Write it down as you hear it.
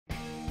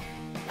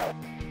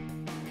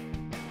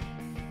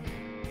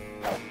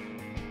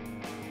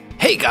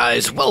Hey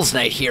guys,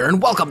 Welsknight here,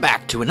 and welcome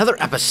back to another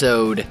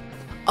episode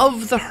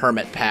of the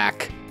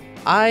HermitPack.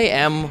 I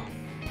am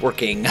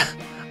working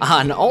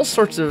on all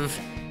sorts of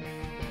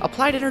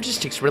applied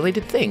energistics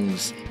related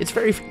things. It's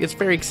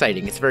very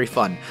exciting. It's very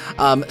fun.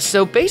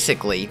 So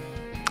basically,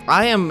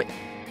 I am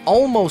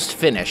almost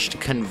finished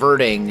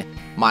converting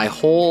my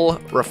whole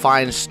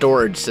refined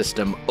storage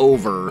system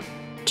over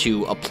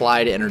to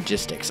applied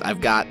energistics.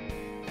 I've got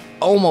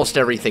almost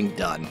everything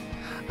done.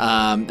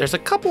 There's a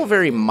couple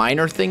very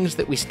minor things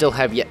that we still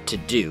have yet to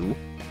do.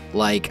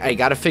 Like, I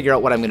gotta figure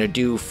out what I'm gonna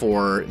do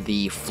for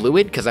the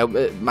fluid, because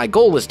my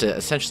goal is to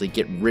essentially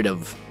get rid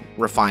of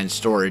refined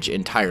storage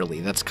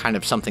entirely. That's kind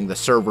of something the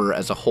server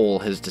as a whole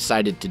has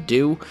decided to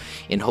do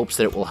in hopes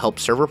that it will help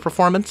server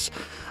performance.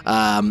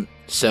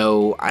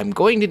 So I'm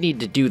going to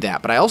need to do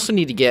that, but I also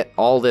need to get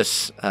all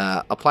this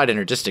applied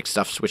energistics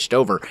stuff switched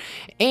over.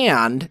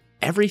 And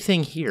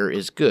everything here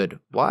is good.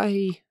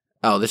 Why?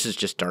 Oh, this is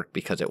just dark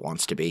because it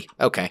wants to be.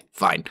 Okay,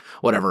 fine,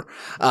 whatever.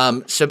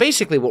 So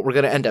basically what we're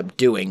going to end up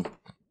doing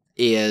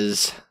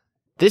is,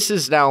 this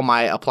is now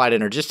my applied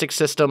energistics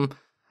system.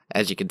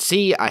 As you can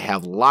see, I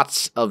have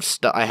lots of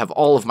stuff. I have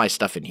all of my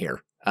stuff in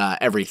here.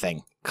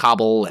 Everything.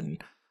 Cobble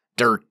and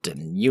dirt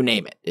and you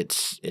name it.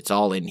 It's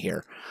all in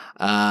here.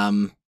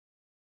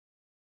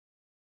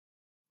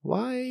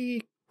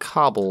 Why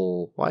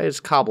cobble? Why is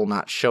cobble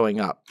not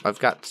showing up? I've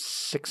got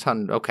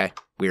 600. Okay,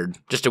 weird.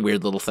 Just a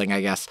weird little thing,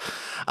 I guess.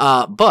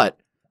 But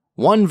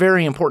one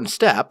very important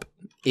step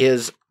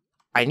is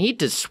I need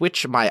to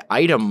switch my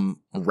item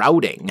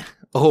routing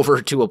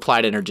over to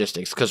applied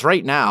energistics, because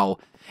right now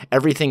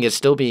everything is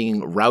still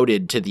being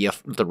routed to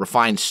the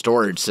refined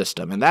storage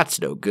system, and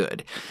that's no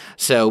good.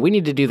 So we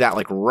need to do that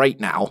like right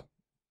now.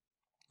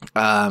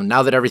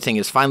 Now that everything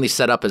is finally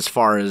set up as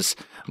far as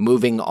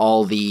moving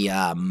all the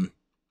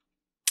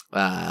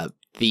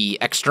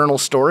external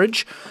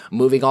storage,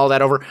 moving all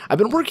that over. I've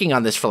been working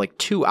on this for like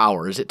 2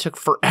 hours. It took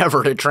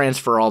forever to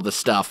transfer all the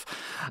stuff.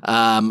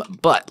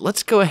 But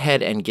let's go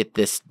ahead and get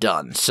this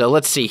done. So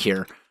let's see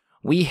here.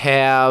 We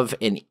have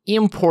an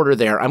importer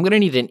there. I'm going to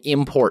need an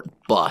import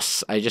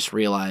bus. I just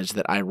realized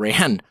that I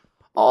ran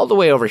all the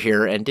way over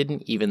here and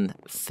didn't even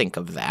think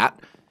of that.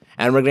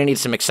 And we're going to need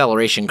some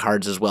acceleration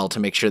cards as well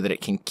to make sure that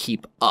it can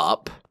keep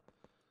up.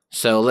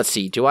 So let's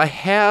see. Do I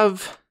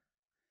have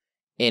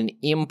an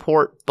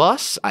import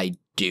bus? I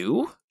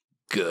do.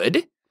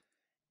 Good.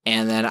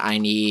 And then I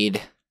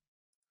need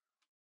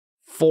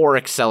 4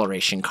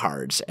 acceleration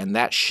cards, and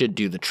that should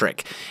do the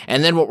trick.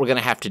 And then what we're going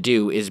to have to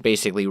do is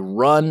basically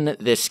run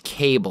this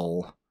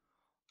cable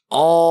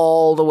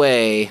all the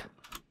way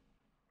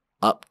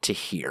up to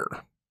here.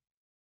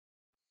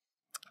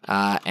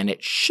 And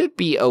it should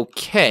be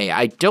okay.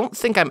 I don't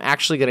think I'm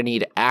actually going to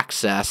need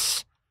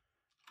access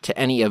to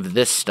any of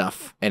this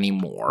stuff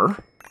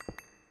anymore.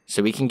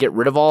 So we can get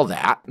rid of all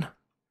that.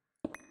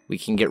 We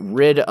can get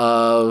rid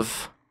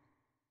of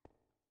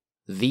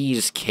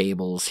these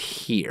cables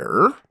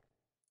here.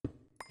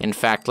 In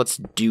fact, let's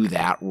do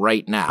that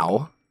right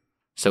now,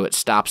 so it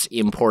stops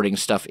importing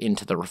stuff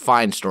into the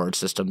refined storage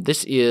system.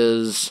 This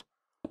is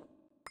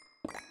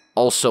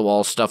also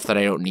all stuff that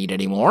I don't need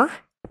anymore.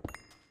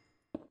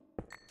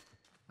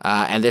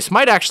 And this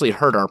might actually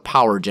hurt our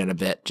power gen a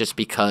bit, just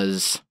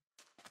because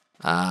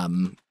a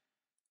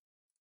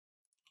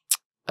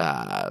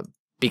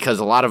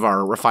lot of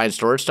our refined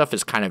storage stuff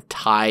is kind of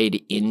tied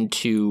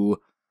into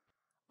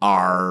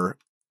our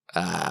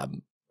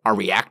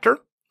reactor.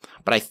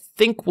 But I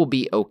think we'll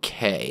be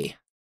okay.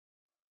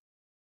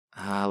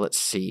 Let's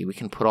see. We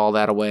can put all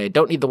that away.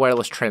 Don't need the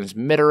wireless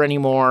transmitter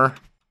anymore.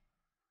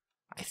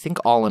 I think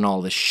all in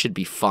all, this should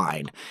be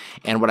fine.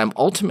 And what I'm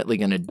ultimately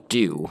going to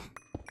do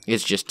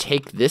is just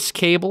take this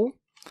cable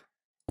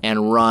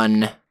and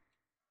run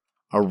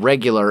a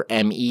regular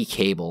ME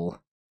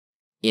cable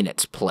in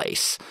its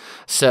place.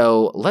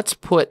 So let's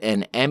put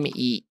an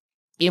ME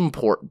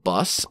import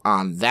bus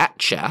on that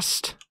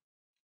chest.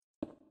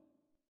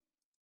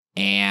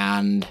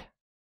 And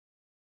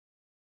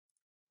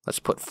let's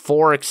put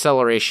 4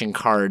 acceleration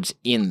cards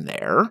in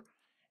there.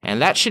 And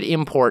that should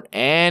import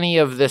any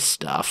of this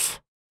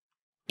stuff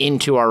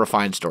into our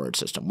refined storage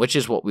system, which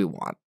is what we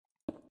want.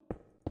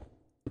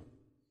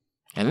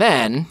 And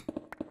then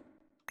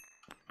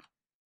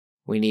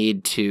we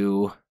need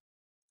to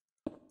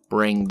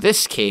bring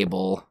this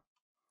cable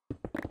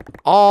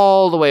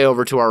all the way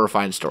over to our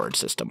refined storage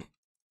system,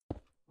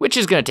 which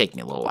is going to take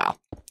me a little while.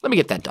 Let me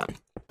get that done.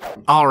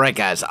 Alright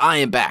guys, I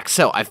am back.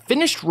 So I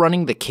finished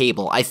running the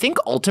cable. I think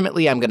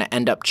ultimately I'm going to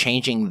end up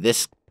changing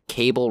this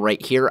cable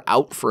right here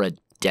out for a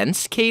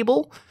dense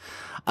cable.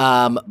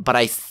 But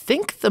I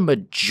think the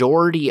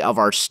majority of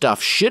our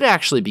stuff should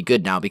actually be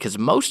good now, because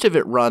most of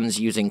it runs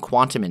using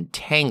quantum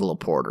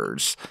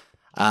entangleporters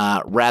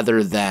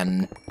rather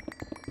than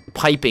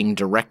piping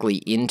directly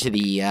into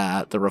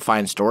the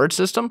refined storage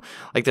system.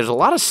 Like, there's a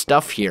lot of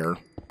stuff here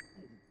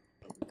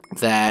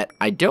that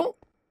I don't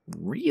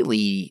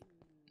really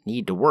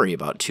need to worry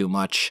about too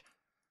much.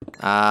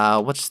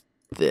 What's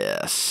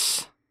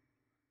this?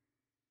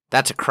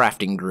 That's a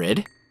crafting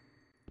grid.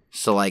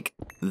 So, like,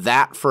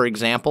 that, for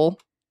example,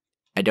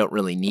 I don't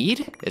really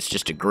need. It's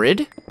just a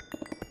grid.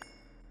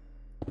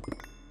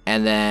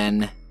 And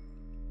then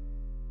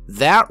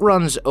that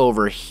runs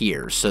over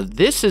here. So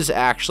this is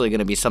actually going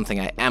to be something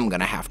I am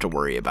going to have to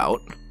worry about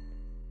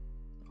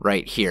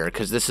right here,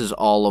 because this is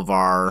all of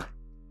our...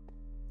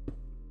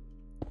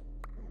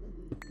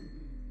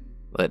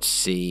 Let's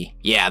see.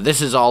 Yeah,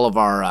 this is all of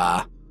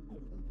our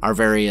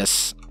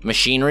various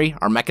machinery,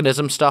 our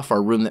mechanism stuff,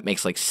 our room that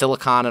makes like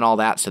silicon and all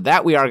that. So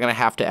that we are going to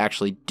have to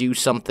actually do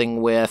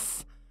something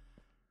with.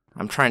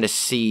 I'm trying to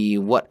see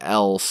what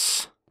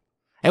else.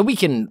 And we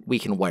can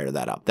wire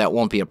that up. That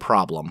won't be a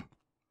problem.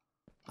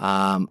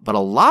 But a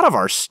lot of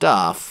our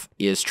stuff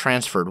is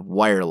transferred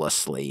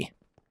wirelessly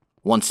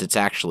once it's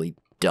actually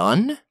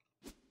done.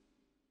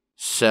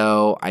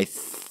 So I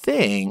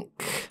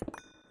think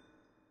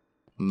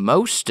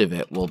most of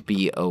it will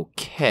be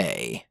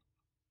okay.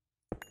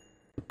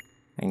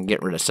 And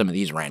get rid of some of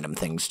these random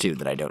things, too,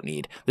 that I don't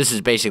need. This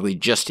is basically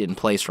just in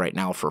place right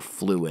now for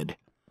fluid.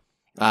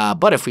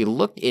 But if we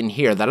look in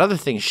here, that other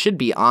thing should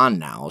be on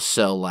now.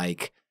 So,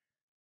 like,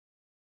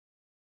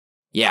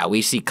 yeah,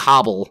 we see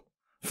cobble,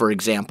 for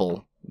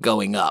example,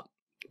 going up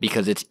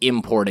because it's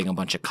importing a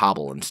bunch of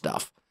cobble and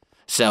stuff.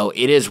 So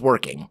it is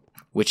working,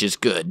 which is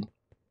good.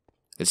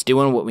 It's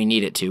doing what we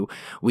need it to.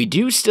 We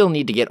do still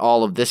need to get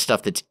all of this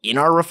stuff that's in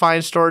our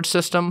refined storage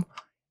system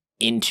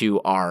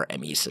into our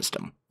ME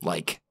system.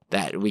 Like,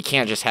 that we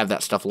can't just have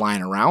that stuff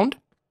lying around.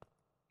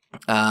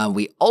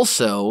 We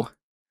also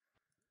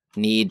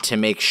need to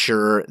make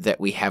sure that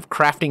we have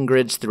crafting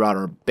grids throughout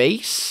our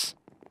base.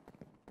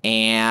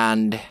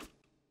 And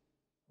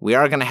we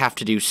are going to have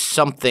to do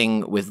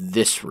something with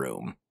this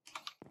room,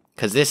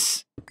 because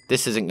this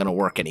isn't going to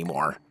work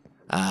anymore.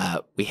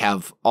 We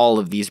have all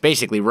of these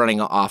basically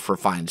running off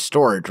refined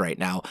storage right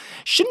now.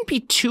 Shouldn't be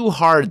too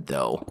hard,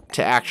 though,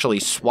 to actually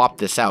swap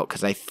this out,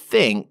 because I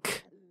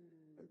think...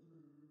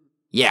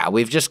 Yeah,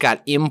 we've just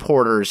got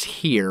importers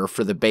here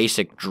for the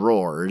basic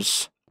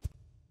drawers.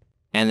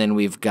 And then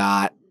we've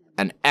got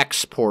an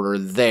exporter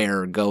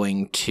there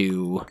going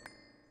to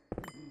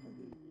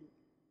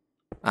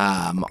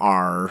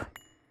our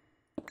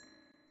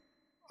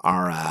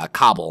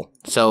cobble.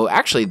 So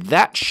actually,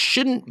 that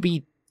shouldn't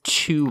be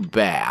too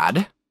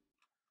bad.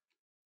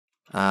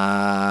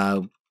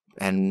 And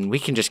we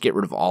can just get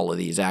rid of all of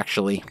these,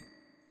 actually.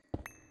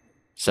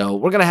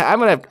 So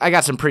I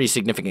got some pretty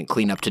significant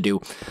cleanup to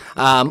do.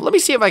 Let me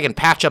see if I can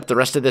patch up the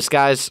rest of this,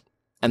 guys,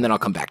 and then I'll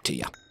come back to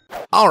you.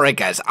 Alright,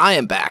 guys, I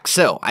am back.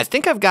 So, I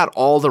think I've got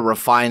all the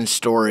refined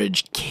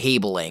storage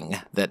cabling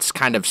that's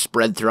kind of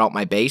spread throughout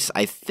my base.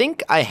 I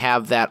think I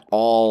have that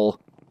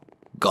all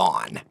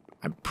gone.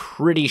 I'm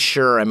pretty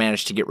sure I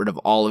managed to get rid of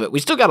all of it.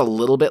 We still got a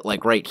little bit,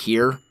 like, right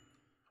here,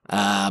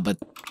 but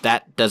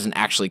that doesn't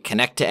actually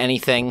connect to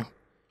anything.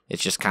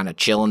 It's just kind of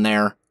chilling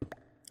there.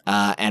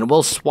 And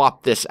we'll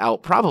swap this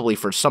out probably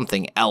for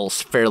something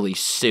else fairly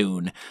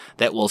soon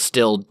that will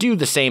still do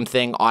the same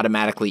thing,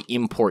 automatically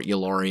import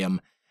Yellorium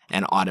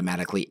and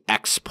automatically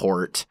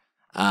export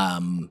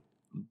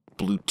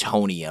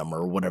plutonium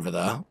or whatever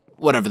the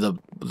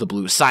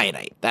blue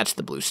cyanite. That's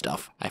the blue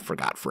stuff. I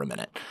forgot for a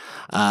minute.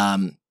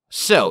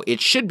 So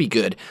it should be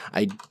good.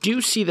 I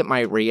do see that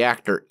my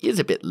reactor is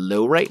a bit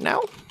low right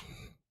now.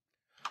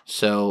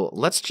 So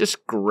let's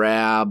just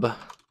grab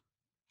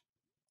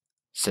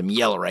some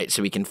Yellorite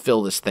so we can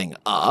fill this thing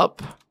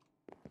up.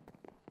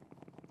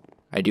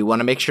 I do want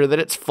to make sure that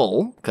it's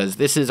full, because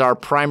this is our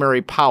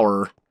primary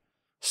power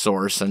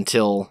source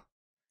until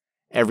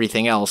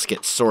everything else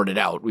gets sorted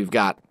out. We've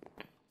got...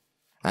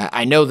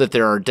 I know that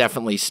there are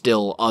definitely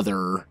still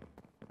other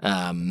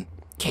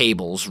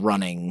cables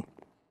running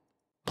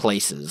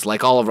places,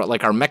 like all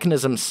of our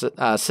mechanism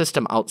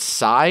system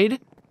outside.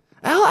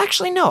 Well,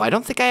 actually, no. I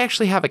don't think I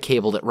actually have a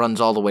cable that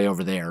runs all the way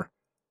over there.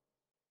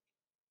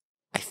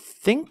 I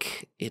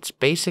think it's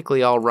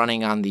basically all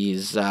running on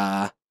these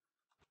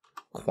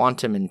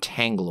quantum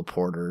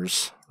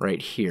entangleporters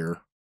right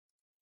here.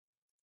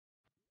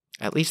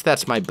 At least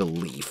that's my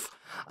belief.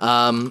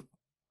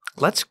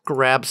 Let's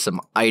grab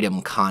some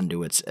item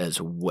conduits as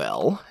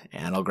well,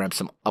 and I'll grab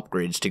some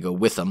upgrades to go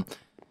with them.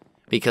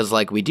 Because,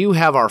 like, we do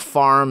have our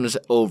farms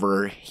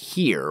over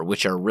here,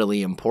 which are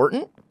really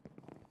important.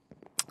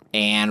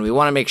 And we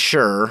want to make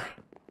sure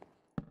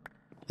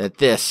that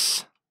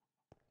this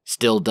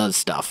still does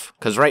stuff.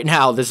 Because right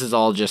now, this is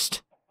all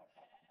just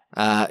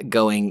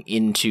going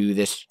into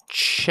this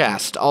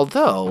chest.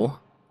 Although,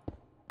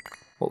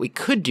 what we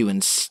could do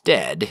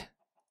instead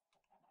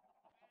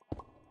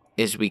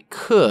is we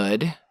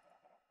could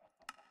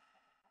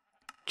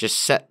just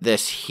set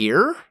this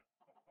here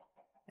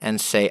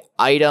and say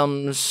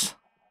items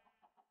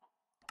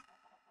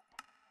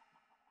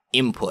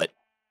input.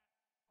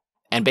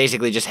 And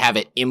basically just have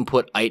it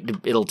input,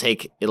 it'll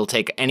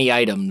take any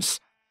items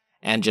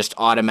and just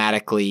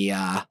automatically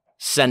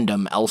send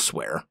them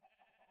elsewhere.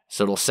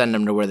 So it'll send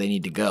them to where they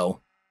need to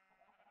go.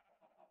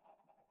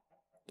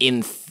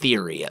 In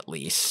theory, at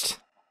least.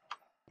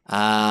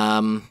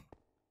 How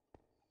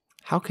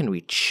can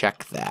we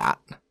check that?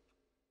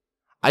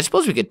 I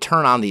suppose we could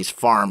turn on these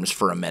farms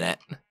for a minute.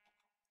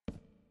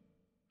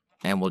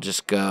 And we'll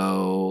just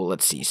go,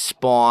 let's see,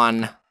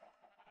 spawn.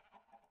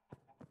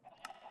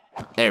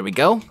 There we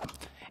go.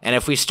 And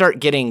if we start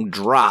getting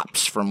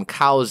drops from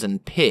cows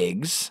and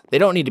pigs, they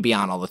don't need to be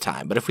on all the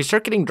time, but if we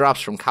start getting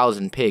drops from cows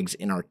and pigs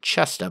in our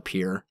chest up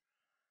here,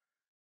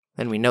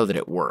 then we know that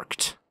it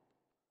worked.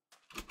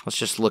 Let's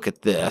just look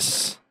at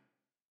this.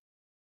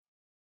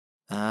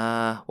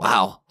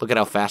 Wow, look at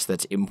how fast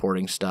that's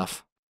importing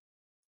stuff.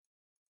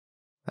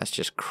 That's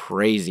just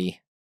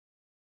crazy.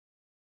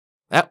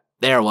 Yep,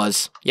 there it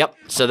was. Yep,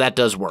 so that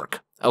does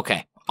work.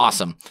 Okay,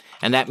 awesome.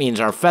 And that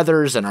means our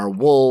feathers and our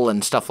wool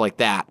and stuff like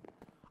that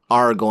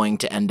are going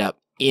to end up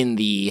in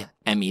the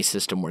ME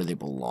system where they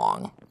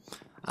belong.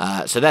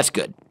 So that's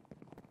good.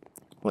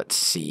 Let's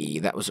see,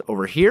 that was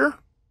over here.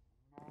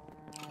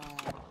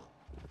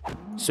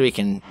 So we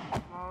can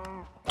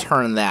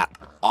turn that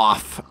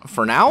off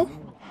for now.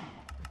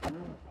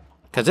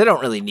 Because I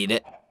don't really need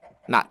it.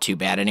 Not too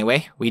bad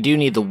anyway. We do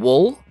need the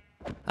wool,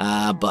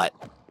 but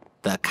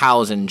the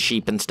cows and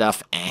sheep and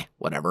stuff,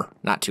 whatever.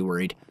 Not too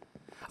worried.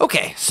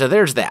 Okay, so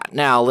there's that.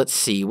 Now, let's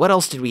see. What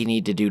else did we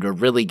need to do to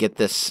really get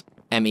this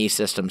ME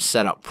system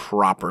set up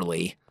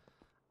properly?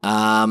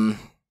 I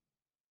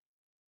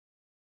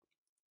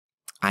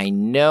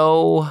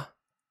know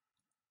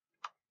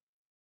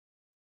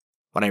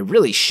what I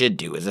really should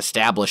do is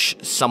establish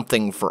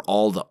something for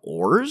all the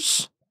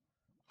ores,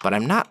 but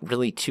I'm not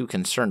really too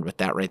concerned with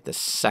that right this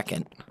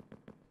second.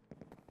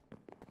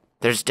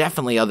 There's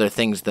definitely other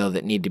things, though,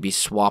 that need to be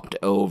swapped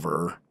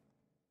over.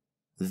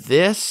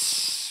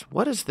 This,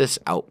 what is this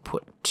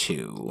output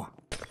to?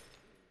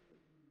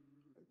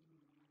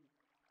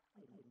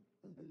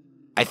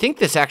 I think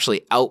this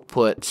actually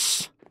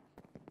outputs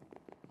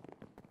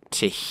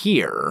to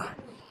here.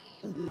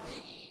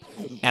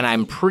 And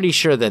I'm pretty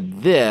sure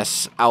that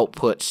this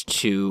outputs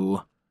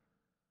to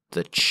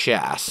the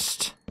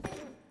chest.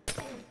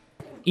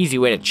 Easy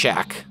way to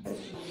check.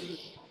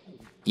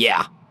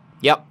 Yeah.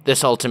 Yep,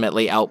 this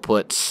ultimately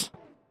outputs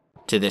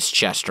to this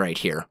chest right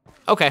here.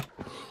 Okay,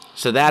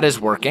 so that is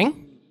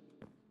working.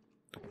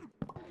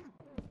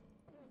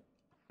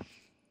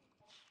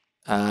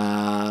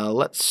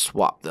 Let's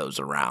swap those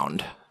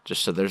around,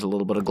 just so there's a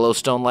little bit of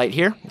glowstone light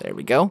here. There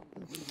we go.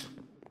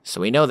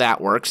 So we know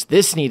that works.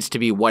 This needs to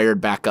be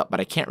wired back up,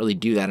 but I can't really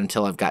do that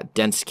until I've got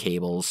dense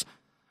cables.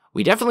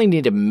 We definitely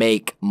need to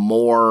make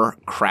more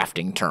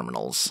crafting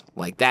terminals.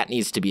 Like, that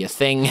needs to be a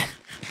thing.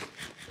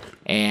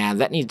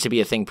 And that needs to be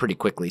a thing pretty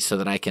quickly so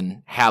that I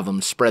can have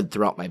them spread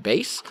throughout my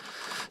base.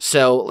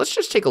 So let's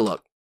just take a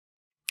look.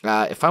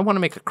 If I want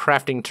to make a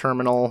crafting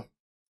terminal,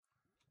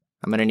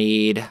 I'm going to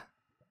need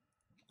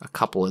a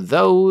couple of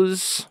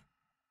those.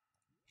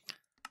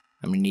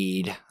 I'm going to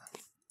need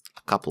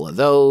a couple of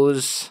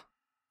those.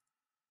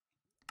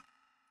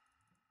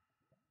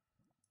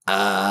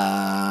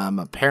 I'm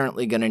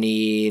apparently going to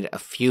need a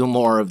few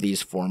more of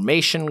these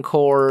formation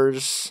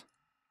cores.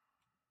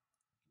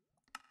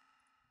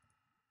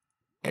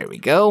 There we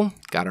go.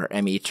 Got our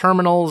ME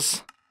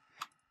terminals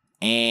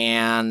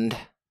and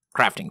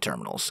crafting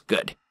terminals.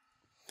 Good.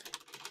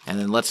 And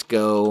then let's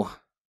go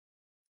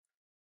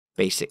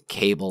basic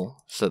cable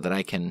so that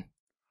I can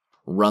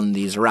run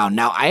these around.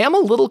 Now, I am a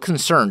little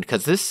concerned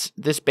because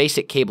this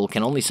basic cable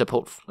can only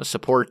support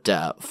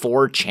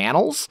 4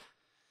 channels.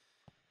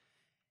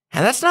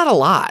 And that's not a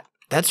lot.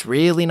 That's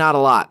really not a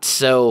lot.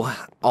 So,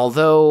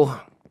 although,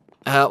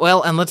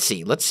 well, and let's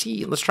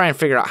try and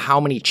figure out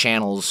how many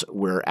channels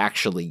we're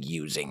actually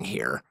using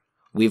here.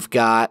 We've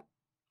got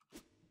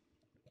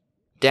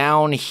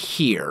down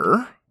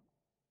here,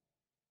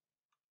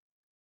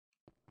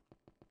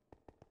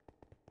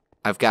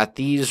 I've got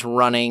these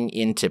running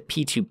into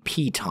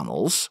P2P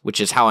tunnels, which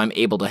is how I'm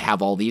able to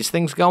have all these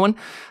things going.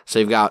 So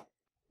you've got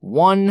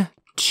 1,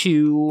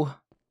 2,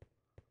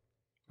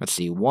 let's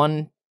see,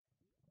 1.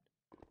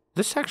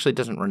 This actually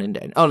doesn't run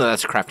into... Oh, no,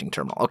 that's a crafting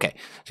terminal. Okay,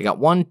 so you got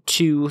 1,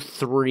 2,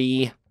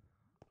 3,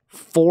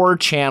 4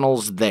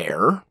 channels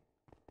there,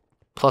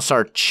 plus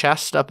our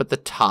chest up at the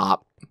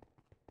top.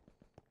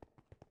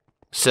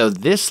 So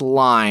this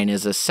line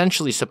is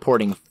essentially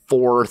supporting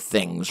 4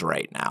 things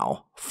right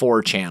now,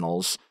 4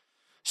 channels.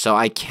 So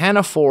I can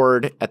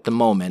afford, at the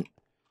moment,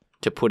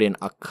 to put in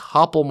a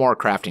couple more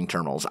crafting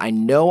terminals. I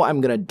know I'm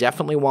going to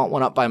definitely want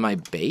one up by my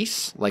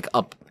base, like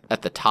up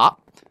at the top.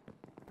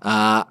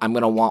 I'm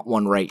going to want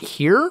one right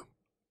here.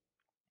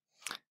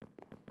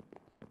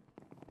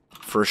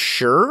 For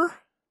sure.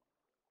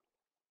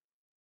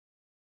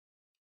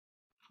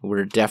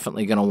 We're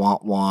definitely going to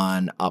want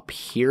one up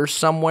here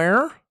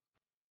somewhere.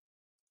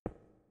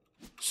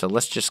 So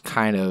let's just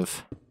kind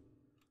of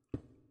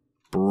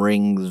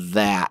bring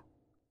that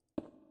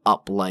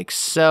up like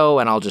so,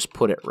 and I'll just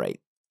put it right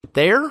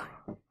there.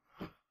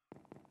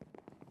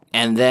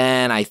 And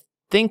then I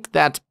think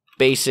that's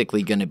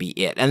basically going to be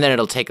it. And then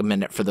it'll take a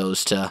minute for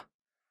those to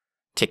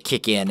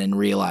kick in and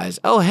realize,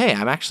 oh, hey,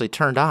 I'm actually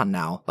turned on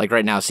now. Like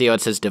right now, see how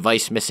it says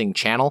device missing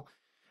channel?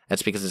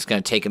 That's because it's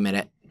going to take a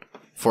minute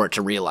for it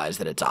to realize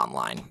that it's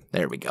online.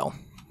 There we go.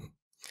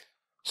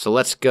 So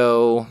let's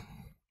go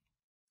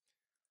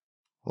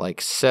like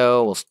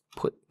so. We'll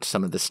put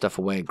some of this stuff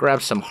away.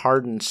 Grab some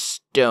hardened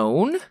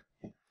stone.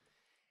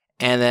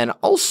 And then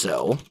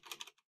also,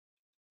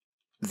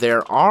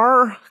 there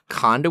are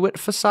conduit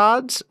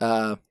facades.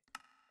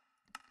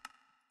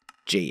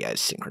 JEI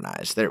is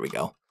synchronized. There we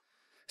go.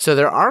 So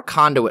there are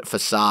conduit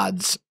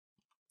facades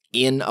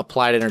in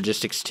Applied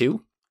Energistics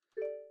 2.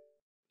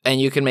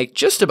 And you can make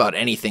just about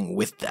anything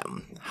with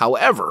them.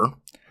 However,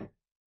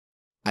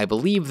 I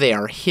believe they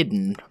are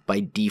hidden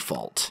by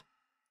default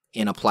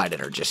in Applied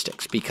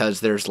Energistics because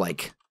there's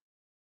like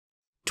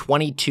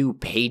 22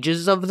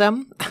 pages of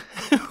them,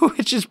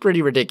 which is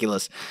pretty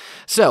ridiculous.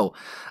 So,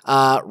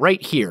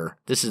 right here,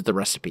 this is the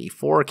recipe.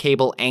 4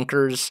 cable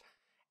anchors,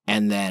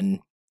 and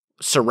then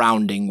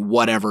surrounding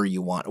whatever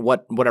you want,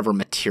 whatever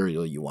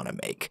material you want to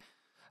make.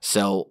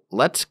 So,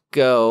 let's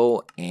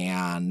go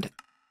and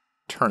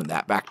turn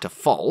that back to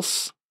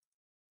false.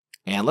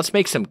 And let's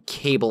make some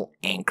cable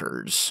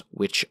anchors,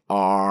 which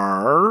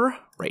are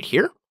right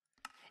here.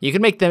 You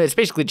can make them, it's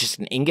basically just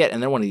an ingot,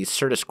 and they're one of these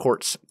Certus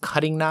Quartz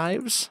cutting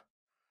knives.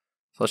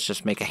 So let's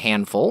just make a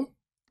handful.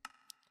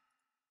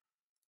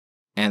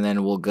 And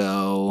then we'll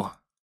go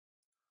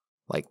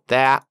like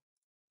that,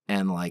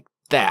 and like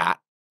that.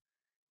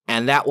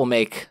 And that will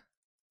make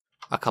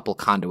a couple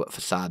conduit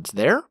facades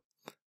there.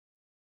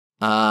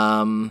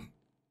 And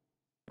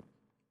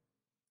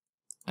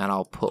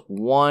I'll put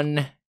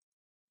one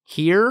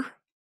here,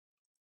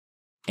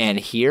 and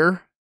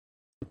here,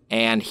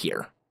 and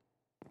here.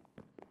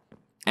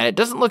 And it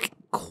doesn't look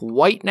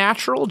quite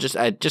natural, just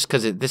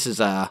because this is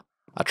a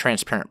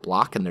transparent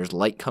block and there's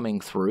light coming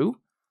through.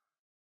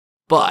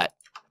 But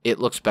it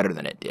looks better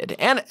than it did.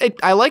 And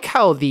I like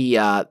how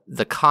the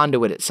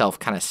conduit itself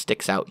kind of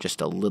sticks out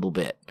just a little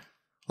bit.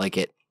 Like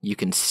you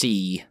can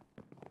see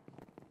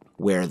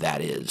where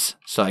that is.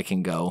 So I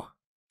can go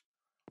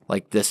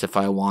like this if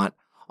I want.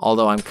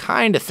 Although I'm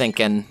kind of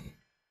thinking,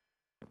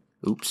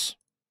 oops,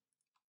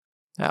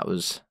 that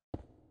was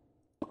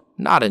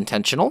not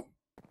intentional.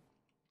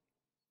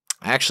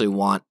 I actually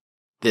want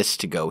this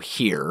to go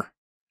here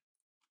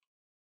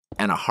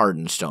and a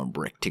hardened stone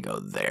brick to go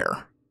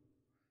there.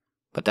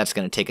 But that's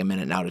going to take a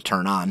minute now to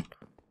turn on.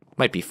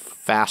 Might be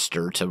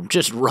faster to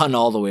just run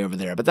all the way over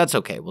there, but that's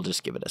okay. We'll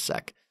just give it a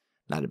sec.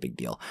 Not a big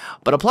deal.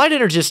 But Applied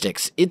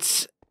Energistics,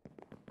 it's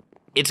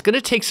going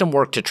to take some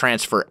work to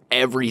transfer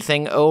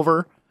everything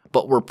over,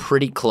 but we're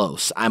pretty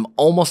close. I'm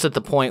almost at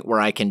the point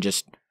where I can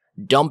just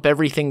dump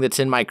everything that's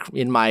in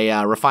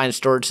my refined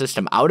storage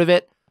system out of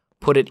it,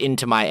 put it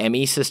into my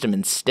ME system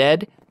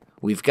instead.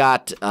 We've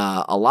got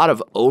a lot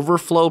of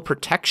overflow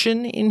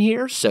protection in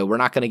here, so we're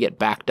not going to get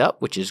backed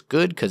up, which is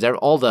good because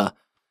all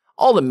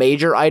the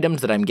major items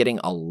that I'm getting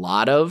a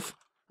lot of,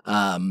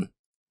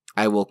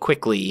 I will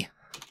quickly.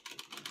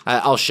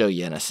 I'll show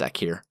you in a sec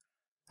here.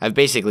 I've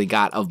basically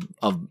got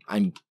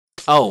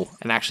oh,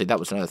 and actually that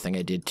was another thing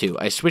I did too.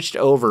 I switched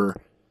over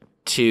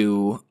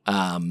to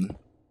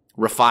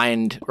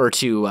refined or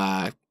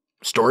to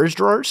storage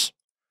drawers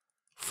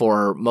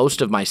for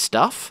most of my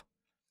stuff.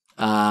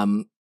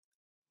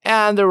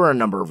 And there were a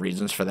number of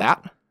reasons for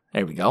that.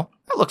 There we go.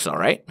 That looks all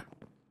right.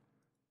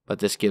 But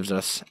this gives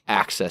us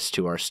access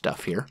to our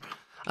stuff here.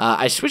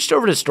 I switched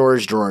over to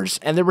storage drawers,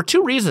 and there were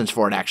 2 reasons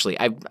for it, actually.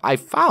 I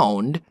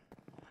found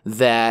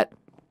that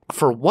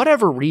for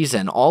whatever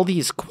reason, all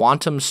these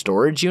quantum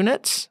storage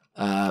units,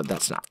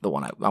 that's not the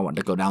one I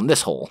wanted to go down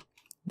this hole.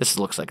 This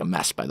looks like a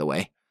mess, by the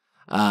way.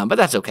 But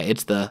that's okay.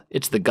 It's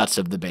the guts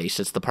of the base.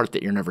 It's the part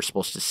that you're never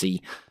supposed to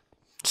see.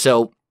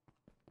 So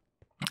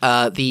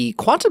the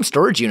quantum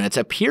storage units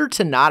appear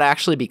to not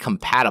actually be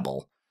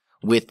compatible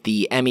with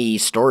the ME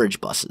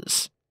storage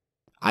buses.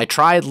 I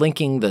tried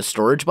linking the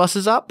storage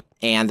buses up,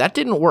 and that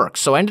didn't work.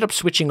 So I ended up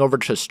switching over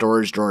to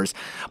storage drawers.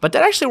 But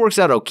that actually works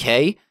out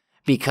okay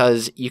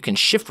because you can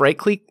shift right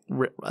click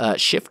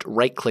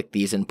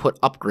these and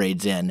put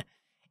upgrades in.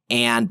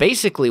 And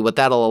basically what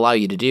that'll allow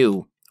you to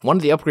do, one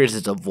of the upgrades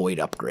is a void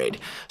upgrade.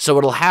 So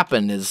what'll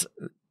happen is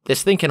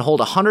this thing can hold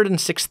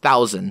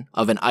 106,000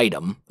 of an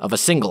item, of a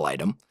single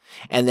item,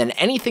 and then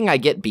anything I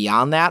get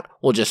beyond that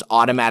will just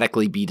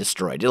automatically be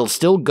destroyed. It'll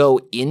still go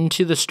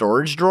into the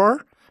storage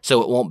drawer,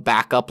 so it won't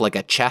back up like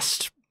a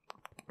chest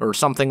or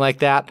something like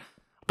that,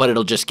 but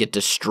it'll just get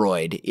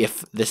destroyed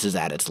if this is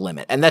at its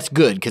limit. And that's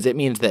good, because it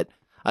means that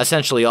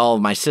essentially all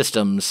of my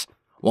systems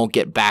won't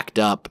get backed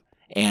up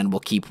and will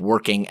keep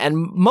working. And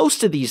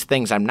most of these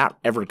things I'm not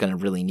ever going to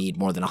really need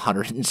more than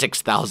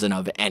 106,000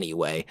 of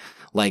anyway.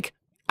 Like,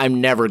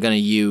 I'm never going to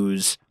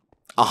use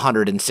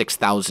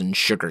 106,000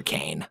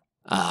 sugarcane.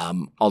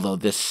 Although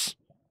this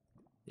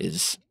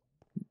is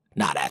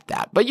not at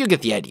that. But you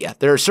get the idea.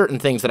 There are certain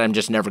things that I'm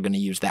just never going to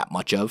use that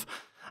much of.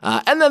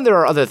 And then there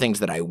are other things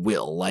that I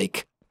will,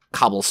 like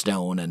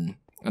cobblestone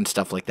and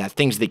stuff like that.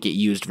 Things that get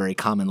used very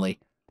commonly.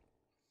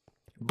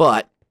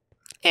 But,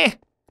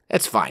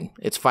 it's fine.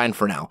 It's fine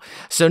for now.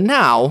 So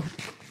now,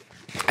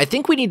 I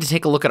think we need to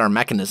take a look at our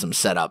mechanism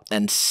setup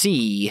and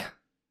see...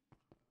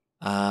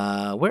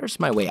 where's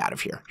my way out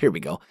of here? Here we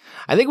go.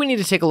 I think we need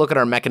to take a look at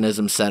our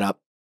mechanism setup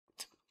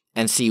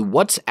and see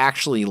what's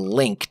actually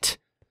linked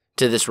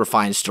to this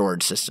refined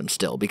storage system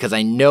still, because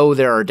I know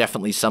there are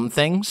definitely some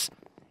things,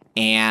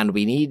 and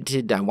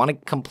I want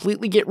to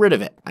completely get rid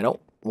of it. I don't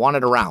want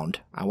it around.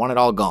 I want it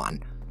all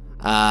gone.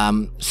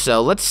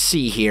 So let's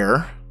see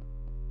here.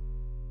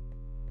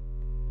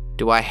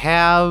 Do I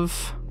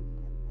have...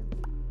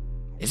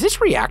 Is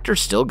this reactor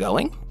still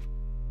going?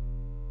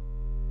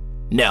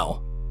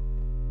 No.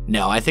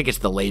 No, I think it's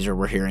the laser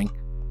we're hearing.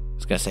 I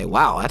was going to say,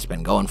 wow, that's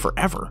been going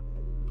forever.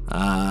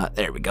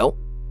 There we go.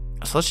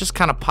 So let's just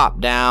kind of pop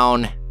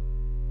down.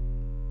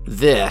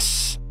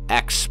 This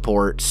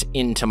exports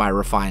into my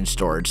refined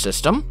storage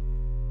system,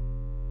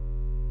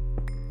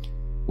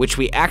 which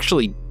we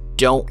actually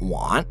don't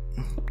want.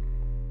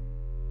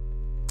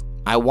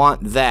 I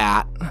want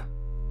that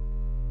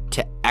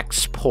to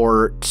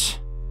export...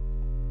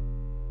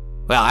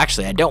 Well,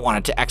 actually, I don't want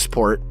it to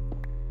export.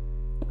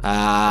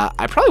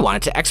 I probably want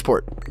it to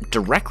export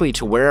directly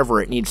to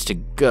wherever it needs to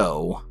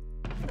go.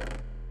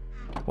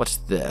 What's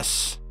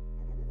this?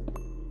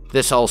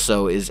 This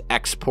also is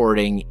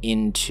exporting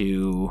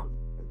into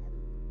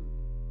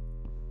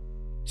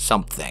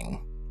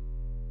something.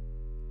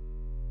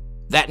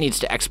 That needs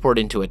to export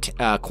into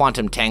a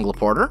quantum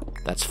tangleporter.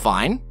 That's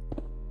fine.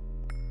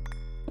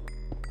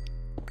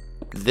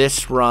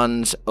 This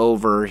runs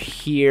over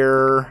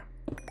here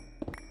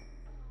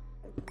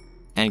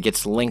and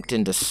gets linked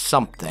into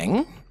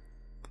something.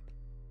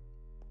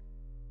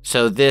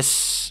 So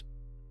this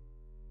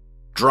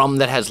drum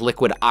that has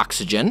liquid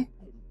oxygen,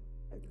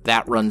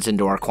 that runs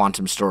into our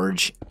quantum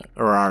storage,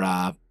 or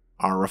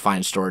our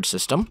refined storage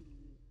system.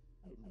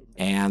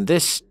 And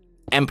this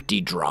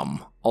empty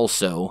drum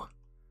also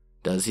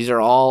does. These are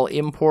all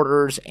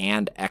importers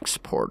and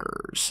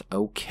exporters.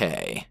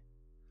 Okay.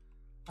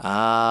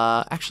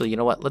 Actually, you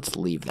know what? Let's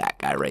leave that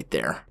guy right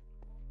there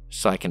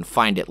so I can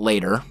find it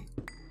later.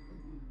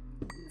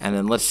 And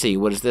then let's see,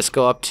 what does this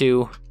go up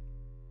to?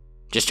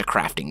 Just a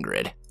crafting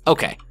grid.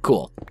 Okay,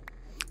 cool.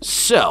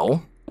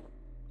 So,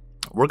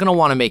 we're going to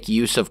want to make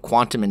use of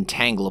quantum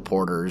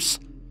entangleporters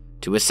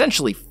to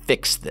essentially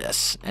fix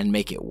this and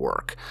make it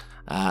work.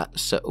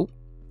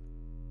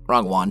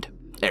 Wrong wand.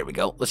 There we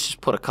go. Let's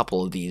just put a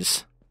couple of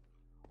these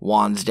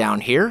wands down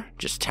here,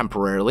 just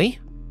temporarily.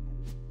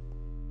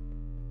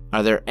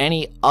 Are there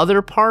any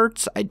other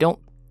parts? I don't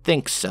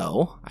think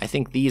so. I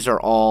think these are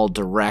all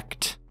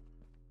direct.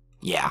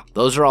 Yeah,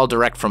 those are all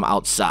direct from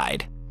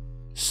outside.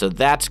 So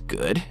that's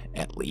good,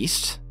 at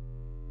least.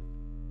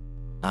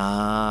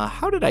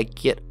 How did I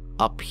get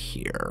up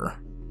here?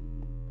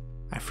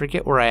 I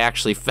forget where I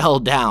actually fell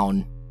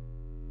down.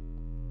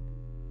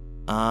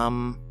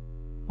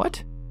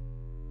 What?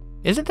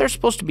 Isn't there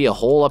supposed to be a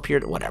hole up here?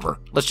 Whatever.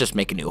 Let's just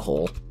make a new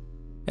hole.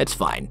 It's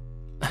fine.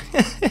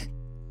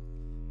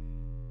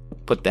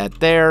 Put that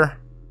there.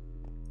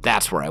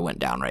 That's where I went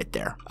down right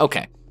there.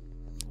 Okay.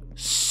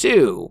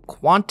 So,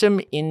 quantum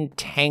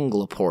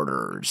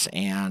entangleporters,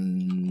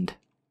 and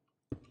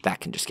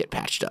that can just get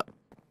patched up.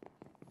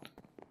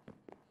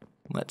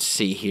 Let's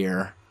see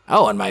here.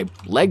 Oh, and my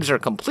legs are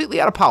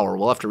completely out of power.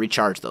 We'll have to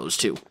recharge those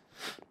too.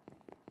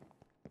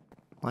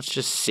 Let's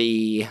just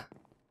see.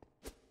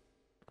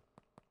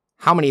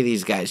 How many of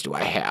these guys do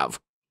I have?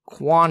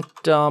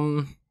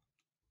 Quantum.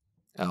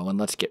 Oh, and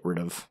let's get rid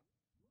of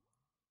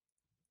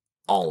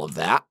all of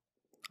that.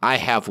 I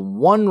have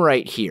one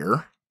right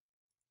here.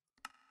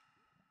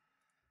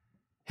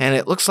 And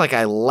it looks like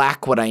I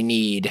lack what I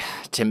need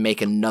to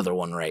make another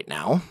one right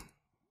now.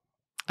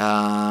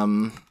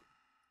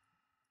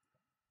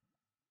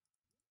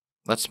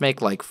 Let's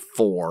make like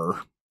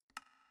 4,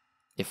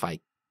 if I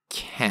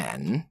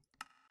can.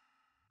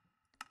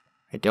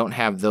 I don't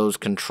have those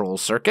control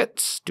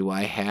circuits. Do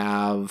I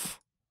have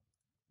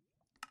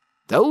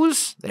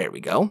those? There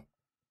we go.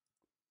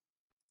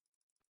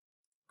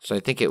 So I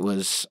think it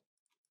was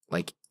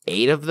like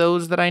 8 of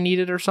those that I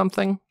needed or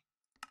something.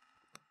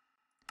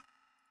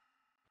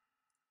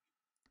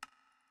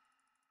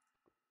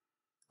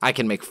 I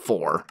can make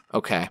 4.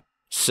 Okay.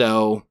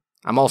 So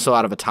I'm also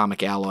out of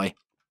atomic alloy.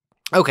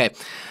 Okay.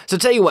 So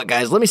tell you what,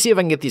 guys. Let me see if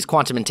I can get these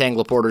quantum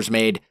entangleporters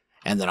made,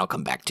 and then I'll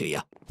come back to you.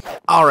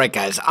 All right,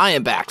 guys. I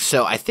am back.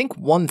 So I think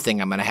one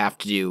thing I'm going to have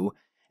to do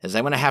is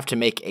I'm going to have to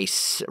make a...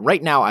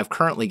 Right now, I've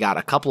currently got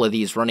a couple of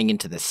these running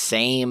into the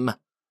same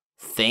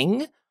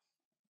thing.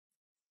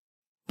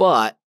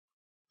 But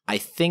I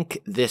think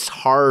this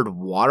hard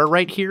water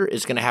right here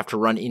is going to have to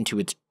run into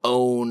its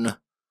own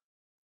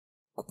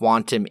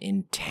quantum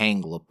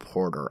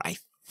entangleporter, I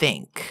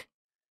think.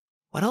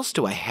 What else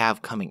do I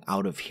have coming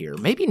out of here?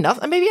 Maybe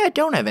nothing. Maybe I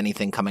don't have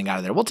anything coming out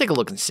of there. We'll take a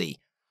look and see.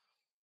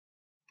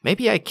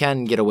 Maybe I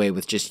can get away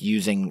with just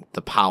using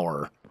the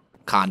power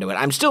conduit.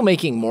 I'm still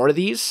making more of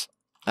these.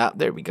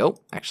 There we go.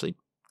 Actually,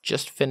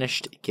 just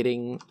finished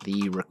getting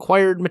the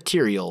required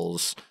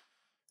materials.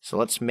 So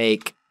let's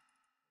make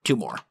 2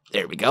 more.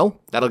 There we go.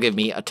 That'll give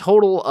me a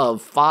total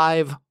of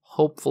 5.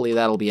 Hopefully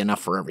that'll be enough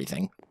for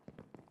everything.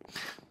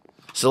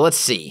 So let's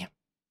see.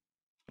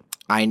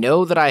 I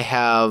know that I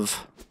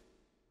have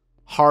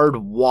hard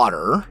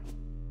water.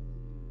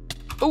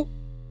 Oh,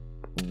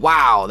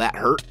 wow, that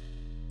hurt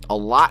a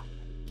lot.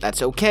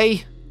 That's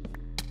okay.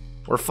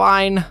 We're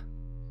fine.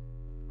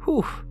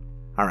 Whew.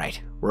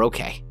 Alright, we're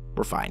okay.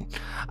 We're fine.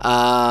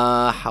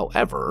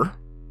 However,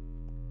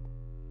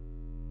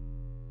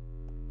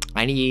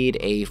 I need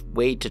a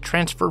way to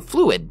transfer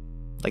fluid.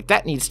 Like,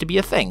 that needs to be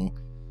a thing.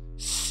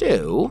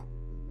 So,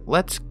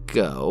 let's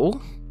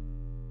go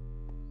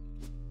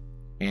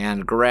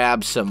and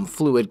grab some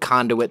fluid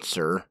conduits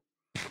or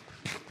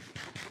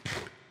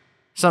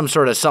some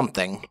sort of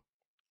something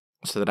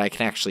so that I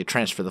can actually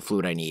transfer the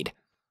fluid I need.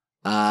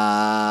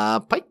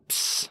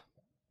 Pipes.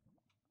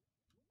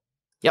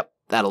 Yep,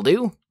 that'll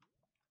do.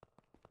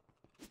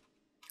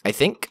 I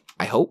think.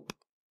 I hope.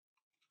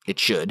 It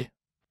should.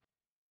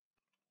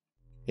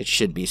 It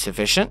should be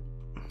sufficient.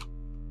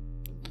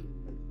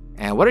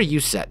 And what are you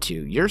set to?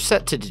 You're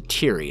set to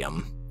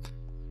deuterium.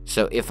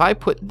 So if I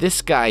put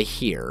this guy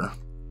here,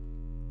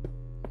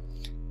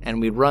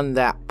 and we run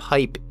that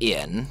pipe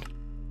in,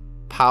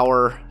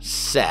 power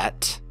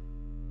set,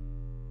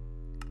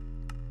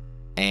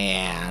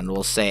 and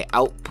we'll say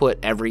output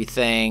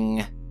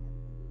everything,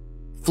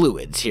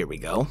 fluids, here we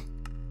go,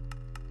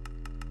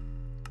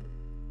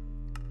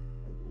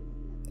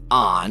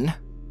 on,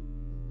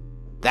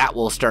 that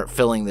will start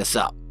filling this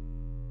up.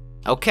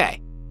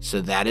 Okay,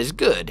 so that is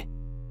good.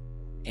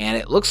 And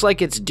it looks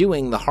like it's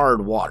doing the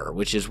hard water,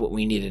 which is what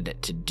we needed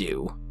it to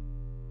do.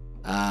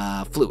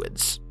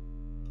 Fluids.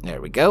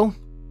 There we go.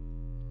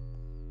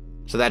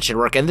 So that should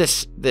work. And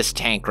this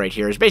tank right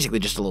here is basically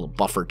just a little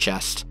buffer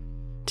chest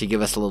to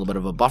give us a little bit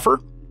of a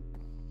buffer.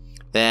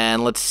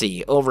 Then let's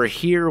see. Over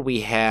here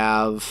we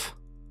have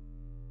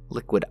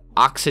liquid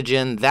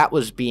oxygen. That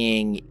was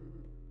being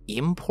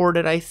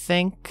imported, I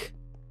think.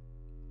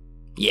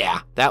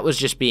 Yeah, that was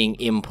just being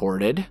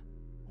imported.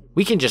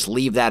 We can just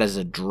leave that as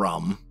a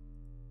drum.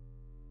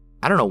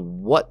 I don't know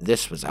what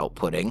this was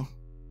outputting.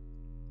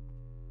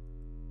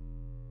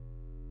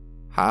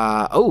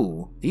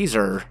 Oh, these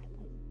are...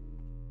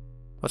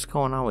 What's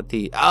going on with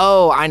the...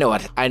 Oh, I know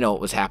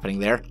what was happening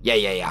there.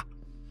 Yeah.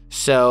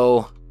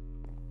 So,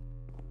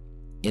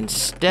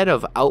 instead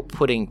of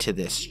outputting to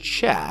this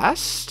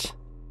chest,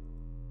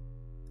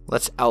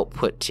 let's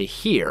output to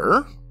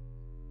here.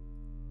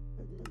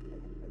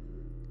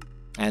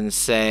 And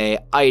say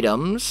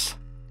items,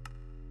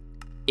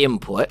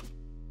 input.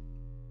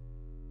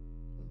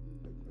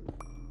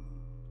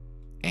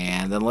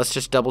 And then let's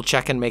just double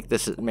check and make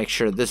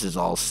sure this is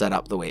all set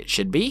up the way it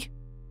should be.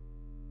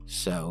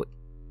 So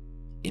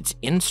it's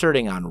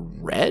inserting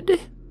on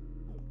red?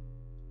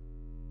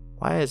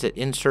 Why is it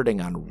inserting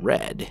on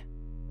red?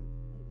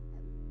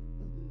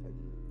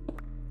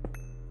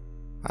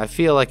 I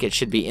feel like it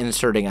should be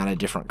inserting on a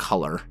different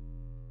color.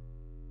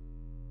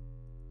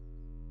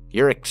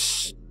 You're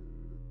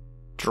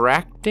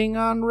extracting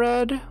on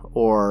red?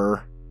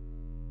 Or...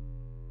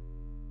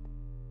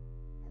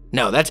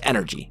 No, that's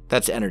energy.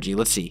 That's energy.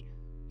 Let's see.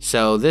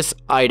 So this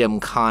item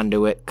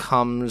conduit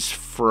comes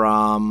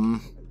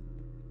from...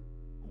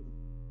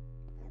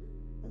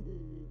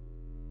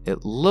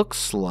 It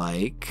looks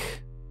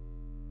like...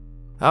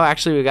 Oh,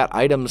 actually we got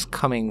items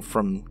coming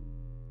from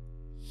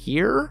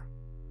here.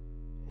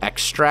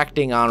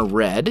 Extracting on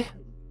red.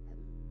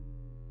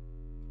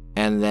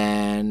 And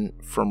then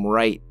from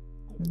right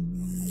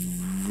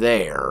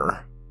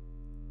there.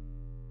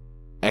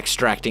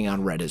 Extracting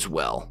on red as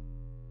well.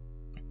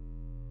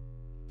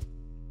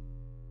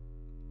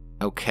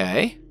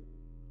 Okay.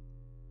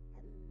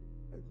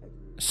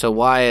 So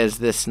why is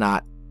this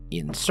not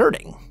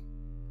inserting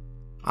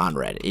on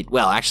red?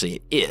 Well, actually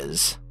it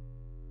is.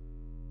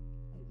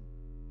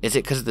 Is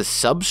it because the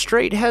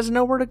substrate has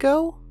nowhere to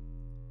go?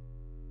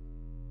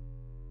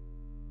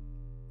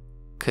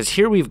 Because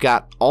here we've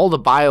got all the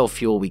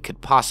biofuel we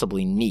could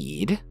possibly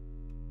need.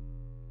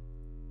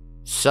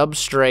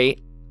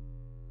 Substrate.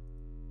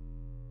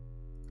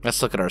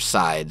 Let's look at our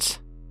sides.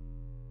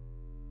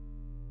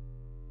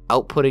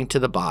 Outputting to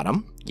the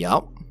bottom.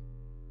 Yep.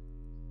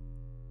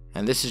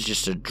 And this is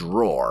just a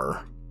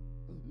drawer.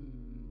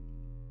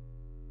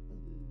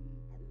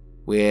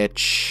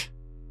 Which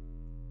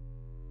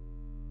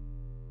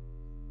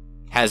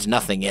has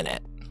nothing in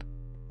it.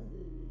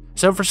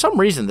 So for some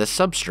reason, the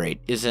substrate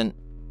isn't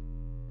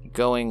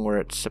going where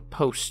it's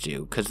supposed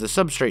to, because the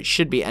substrate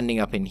should be ending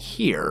up in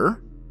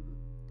here.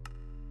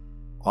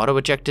 Auto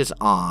eject is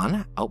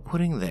on.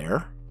 Outputting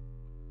there.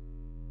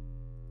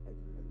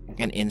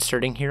 And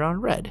inserting here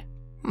on red.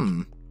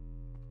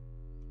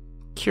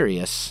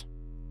 Curious.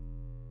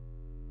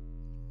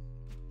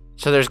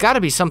 So there's got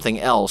to be something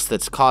else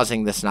that's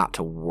causing this not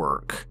to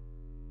work.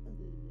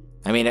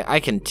 I mean, I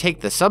can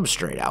take the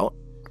substrate out.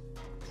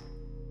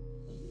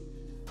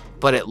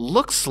 But it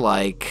looks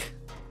like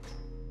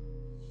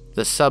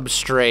the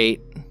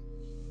substrate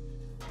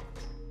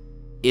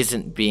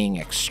isn't being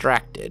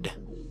extracted.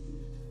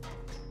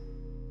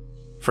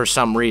 For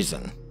some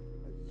reason.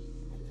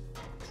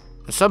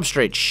 The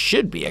substrate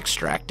should be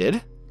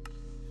extracted.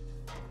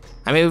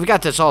 I mean, we've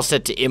got this all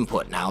set to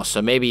input now,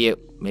 so maybe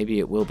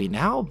it will be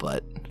now,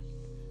 but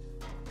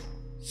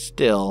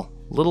still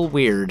a little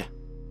weird.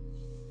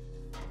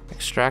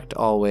 Extract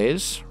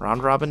always.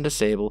 Round robin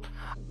disabled.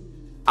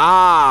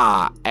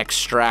 Ah,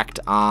 extract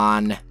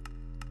on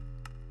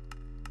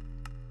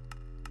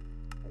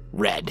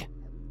red.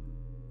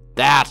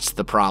 That's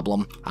the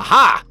problem.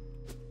 Aha!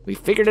 We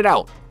figured it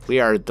out. We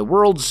are the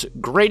world's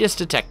greatest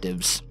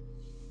detectives.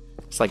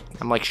 It's like,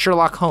 I'm like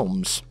Sherlock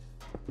Holmes.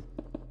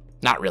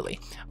 Not really.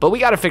 But we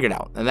got it figured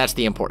out, and that's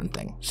the important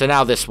thing. So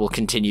now this will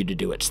continue to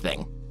do its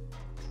thing,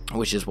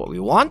 which is what we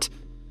want.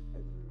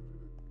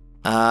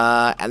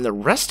 And the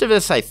rest of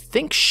us, I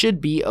think, should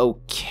be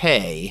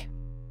okay.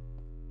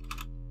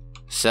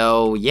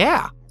 So,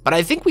 yeah. But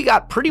I think we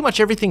got pretty much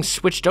everything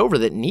switched over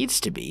that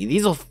needs to be.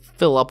 These will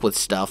fill up with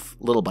stuff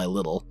little by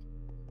little.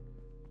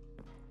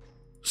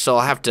 So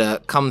I'll have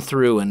to come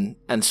through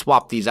and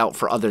swap these out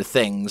for other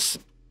things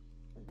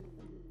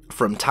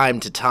from time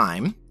to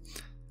time.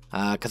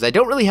 Because I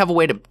don't really have a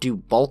way to do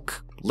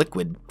bulk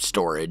liquid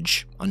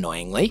storage,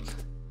 annoyingly.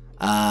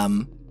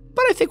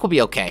 But I think we'll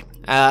be okay.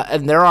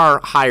 And there are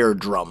higher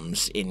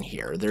drums in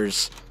here.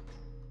 There's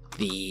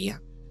the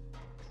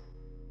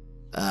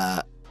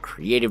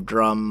creative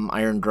drum,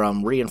 iron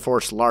drum,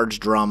 reinforced large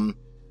drum.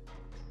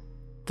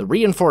 The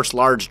reinforced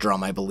large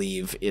drum, I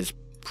believe, is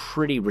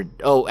pretty...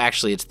 Oh,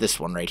 actually, it's this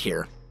one right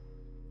here.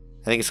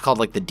 I think it's called,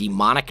 like, the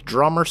demonic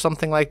drum or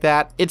something like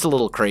that. It's a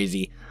little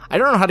crazy. I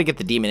don't know how to get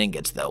the demon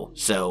ingots, though,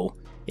 so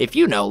if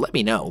you know, let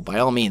me know, by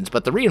all means.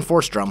 But the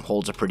reinforced drum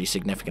holds a pretty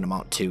significant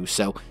amount, too,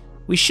 so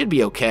we should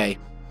be okay.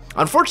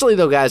 Unfortunately,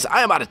 though, guys,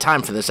 I am out of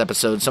time for this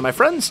episode, so my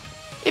friends,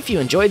 if you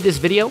enjoyed this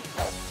video,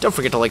 don't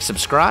forget to like,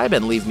 subscribe,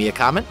 and leave me a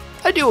comment.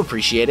 I do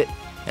appreciate it,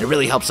 and it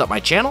really helps out my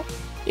channel.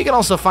 You can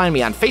also find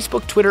me on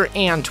Facebook, Twitter,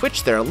 and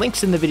Twitch. There are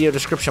links in the video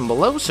description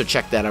below, so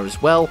check that out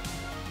as well.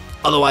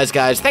 Otherwise,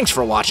 guys, thanks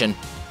for watching,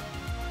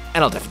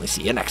 and I'll definitely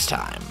see you next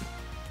time.